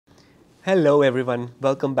Hello everyone,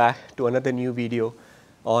 welcome back to another new video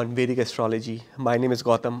on Vedic astrology. My name is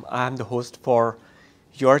Gautam. I am the host for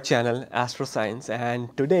your channel Astro Science,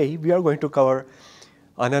 and today we are going to cover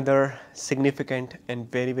another significant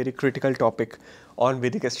and very critical topic on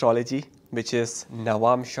Vedic astrology, which is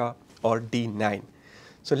Navamsa or D9.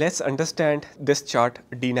 So let's understand this chart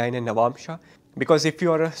D9 and Navamsa, because if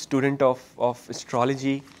you are a student of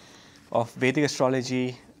astrology, of Vedic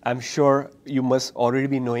astrology, I'm sure you must already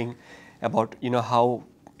be knowing about how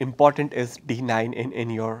important is D9 in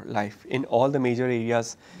your life in all the major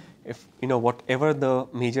areas. If whatever the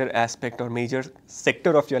major aspect or major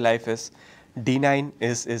sector of your life is, D9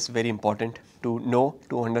 is very important to know,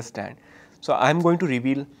 to understand. So I'm going to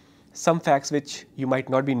reveal some facts which you might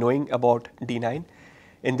not be knowing about D9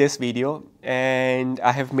 in this video, and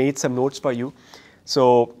I have made some notes for you.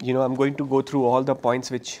 So I'm going to go through all the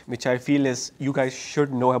points which I feel is you guys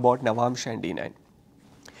should know about Navamsa and D9.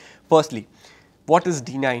 Firstly, what is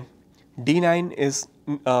D9? D9 is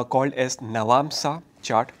called as Navamsa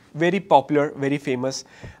chart. Very popular, very famous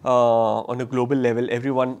on a global level.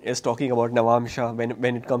 Everyone is talking about Navamsa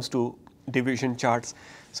when it comes to division charts.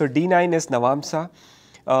 So D9 is Navamsa.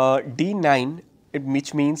 D9,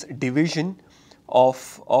 which means division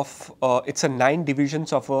of it's a 9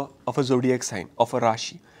 divisions of a zodiac sign, of a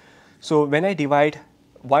Rashi. So when I divide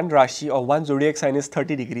one Rashi or one zodiac sign is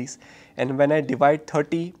 30 degrees, and when I divide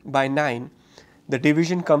 30 by 9, the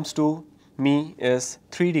division comes to me is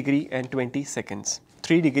 3 degree and 20 seconds.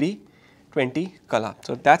 3 degree 20 kala.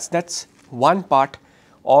 So that's one part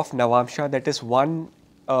of Navamsa, that is one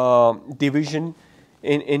division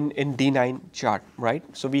in D9 chart, right?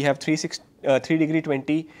 So we have 3 degree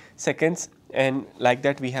 20 seconds, and like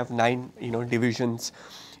that we have 9 divisions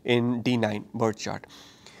in D9 birth chart.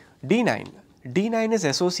 D9 is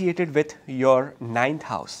associated with your 9th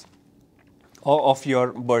house of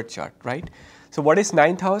your birth chart, right? So what is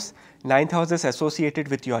 9th house? 9th house is associated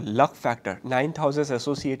with your luck factor. 9th house is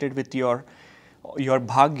associated with your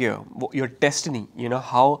Bhagya, your destiny.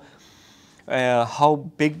 How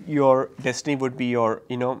big your destiny would be, or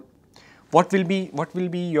what will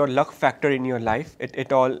be your luck factor in your life.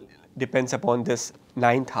 It all depends upon this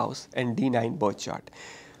 9th house and D9 birth chart.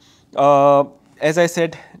 As I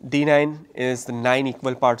said, D9 is the 9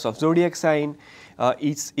 equal parts of zodiac sign.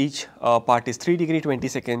 Each part is 3 degree 20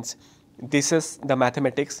 seconds. This is the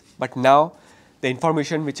mathematics, but now the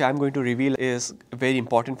information which I am going to reveal is very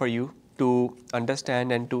important for you to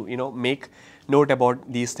understand and to make note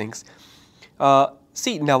about these things.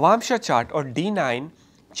 See, Navamsa chart or D9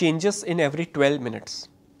 changes in every 12 minutes,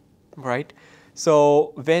 right?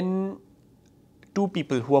 So when two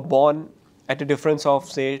people who are born at a difference of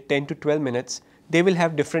say 10 to 12 minutes, they will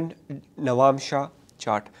have different Navamsa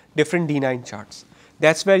chart, different D9 charts.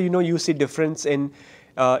 That's where you see difference in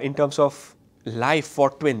terms of life for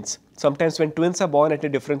twins. Sometimes when twins are born at a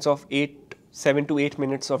difference of 7 to 8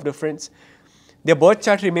 minutes of difference, their birth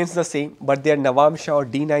chart remains the same, but their Navamsa or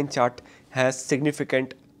D9 chart has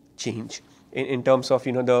significant change in terms of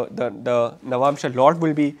the Navamsa Lord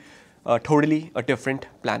will be totally a different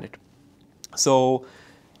planet. So,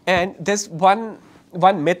 and there's one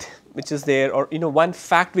myth which is there, or one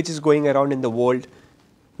fact which is going around in the world,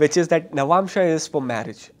 which is that Navamsa is for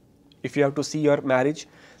marriage. If you have to see your marriage,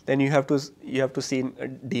 then you have to see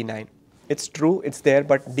D9. It's true, it's there,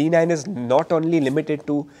 but D9 is not only limited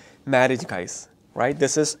to marriage, guys, right?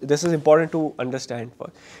 This is important to understand. For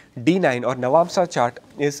D9 or Navamsa chart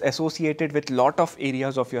is associated with lot of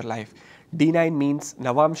areas of your life. D9 means,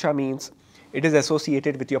 Navamsa means, it is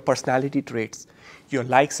associated with your personality traits, your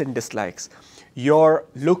likes and dislikes, your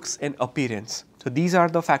looks and appearance. So these are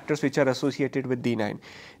the factors which are associated with D9.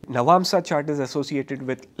 Navamsa chart is associated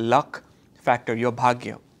with luck factor, your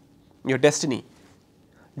Bhagya, your destiny.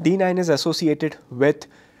 D9 is associated with,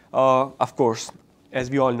 of course, as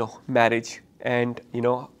we all know, marriage and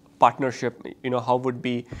partnership. How would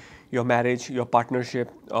be your marriage, your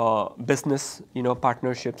partnership, business,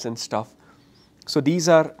 partnerships and stuff. So these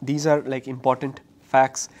are like important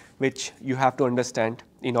facts which you have to understand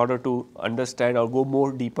in order to understand or go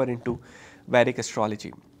more deeper into Vedic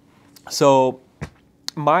astrology. So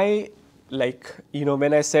my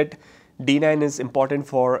when I said D9 is important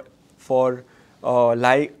for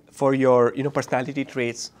your personality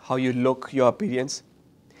traits, how you look, your appearance.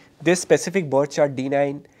 This specific birth chart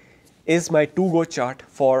D9 is my to-go chart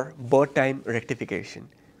for birth time rectification.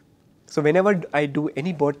 So whenever I do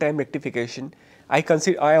any birth time rectification, I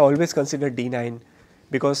always consider D9,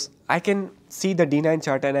 because I can see the D9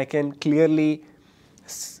 chart and I can clearly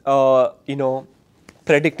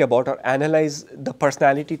predict about or analyze the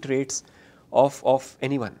personality traits of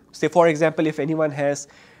anyone. Say for example, if anyone has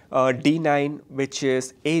D9 which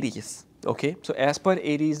is Aries. Okay, so as per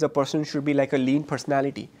Aries, the person should be like a lean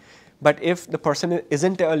personality. But if the person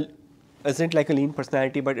isn't like a lean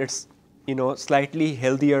personality, but it's slightly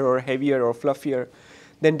healthier or heavier or fluffier,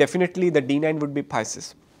 then definitely the D9 would be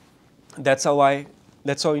Pisces. That's how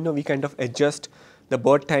we kind of adjust the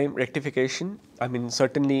birth time rectification. I mean,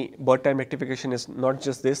 certainly birth time rectification is not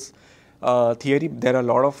just this theory. There are a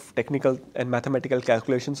lot of technical and mathematical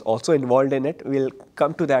calculations also involved in it. We'll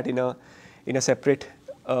come to that in a separate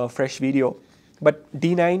fresh video. But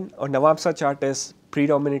D9 or Navamsa chart is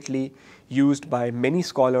predominantly used by many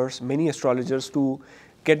scholars, many astrologers to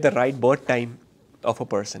get the right birth time of a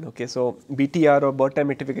person. Okay, so B.T.R or birth time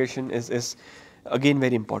rectification is again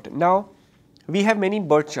very important. Now we have many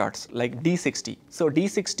birth charts like D60. So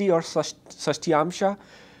D60 or Sashtyamsha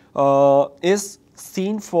is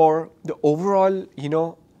seen for the overall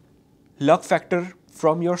luck factor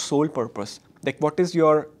from your soul purpose. Like, what is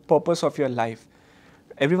your purpose of your life?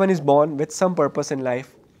 Everyone is born with some purpose in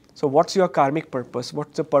life. So what's your karmic purpose?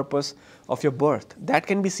 What's the purpose of your birth? That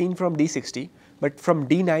can be seen from D60, but from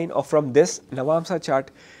D9 or from this Navamsa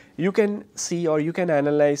chart, you can see or you can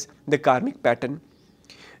analyze the karmic pattern,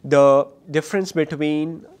 the difference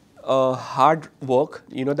between hard work,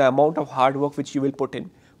 the amount of hard work which you will put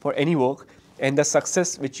in for any work, and the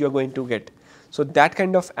success which you are going to get. So that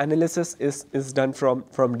kind of analysis is done from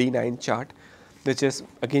D9 chart, which is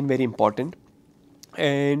again very important.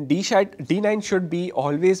 And D9 should be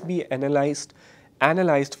always be analyzed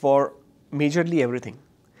for majorly everything.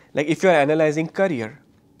 Like if you are analyzing career,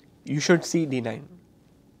 you should see D9,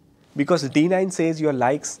 because D9 says your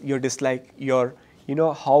likes, your dislike, your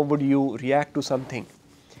how would you react to something.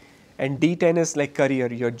 And D10 is like career,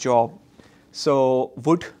 your job. So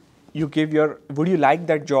would you like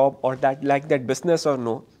that job or like that business or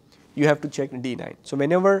no? You have to check D9. So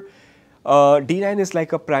whenever D9 is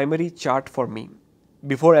like a primary chart for me,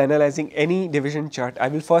 before analyzing any division chart, I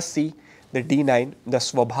will first see the D9, the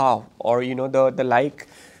swabhav, or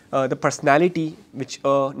the personality which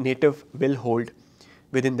a native will hold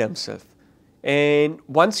within themselves. And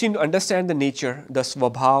once you understand the nature, the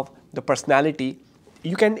swabhav, the personality,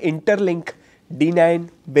 you can interlink D9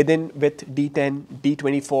 with D10,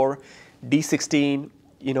 D24, D16,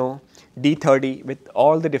 D30 with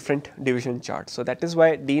all the different division charts. So that is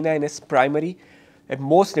why D9 is primary and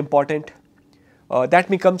most important. That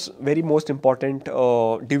becomes very most important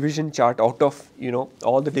division chart out of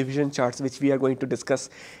all the division charts which we are going to discuss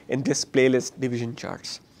in this playlist, division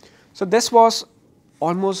charts. So this was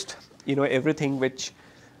almost everything which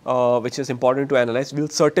is important to analyze. We'll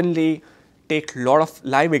certainly take a lot of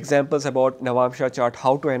live examples about Navamsa chart,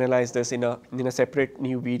 how to analyze this in a separate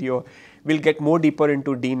new video. We'll get more deeper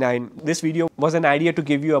into D9. This video was an idea to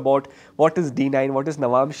give you about what is D9, what is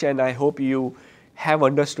Navamsa, and I hope you have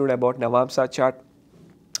understood about Navamsa chart.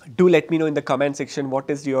 Do let me know in the comment section what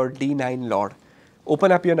is your D9 lord.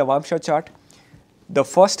 Open up your Navamsa chart. The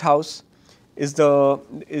first house is the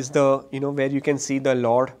where you can see the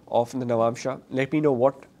lord of the Navamsa. Let me know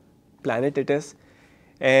what planet it is,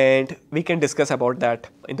 and we can discuss about that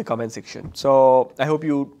in the comment section. So I hope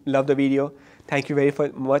you love the video. Thank you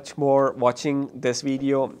very much for watching this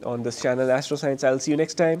video on this channel, Astro Science. I'll see you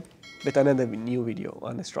next time with another new video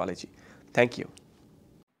on astrology. Thank you.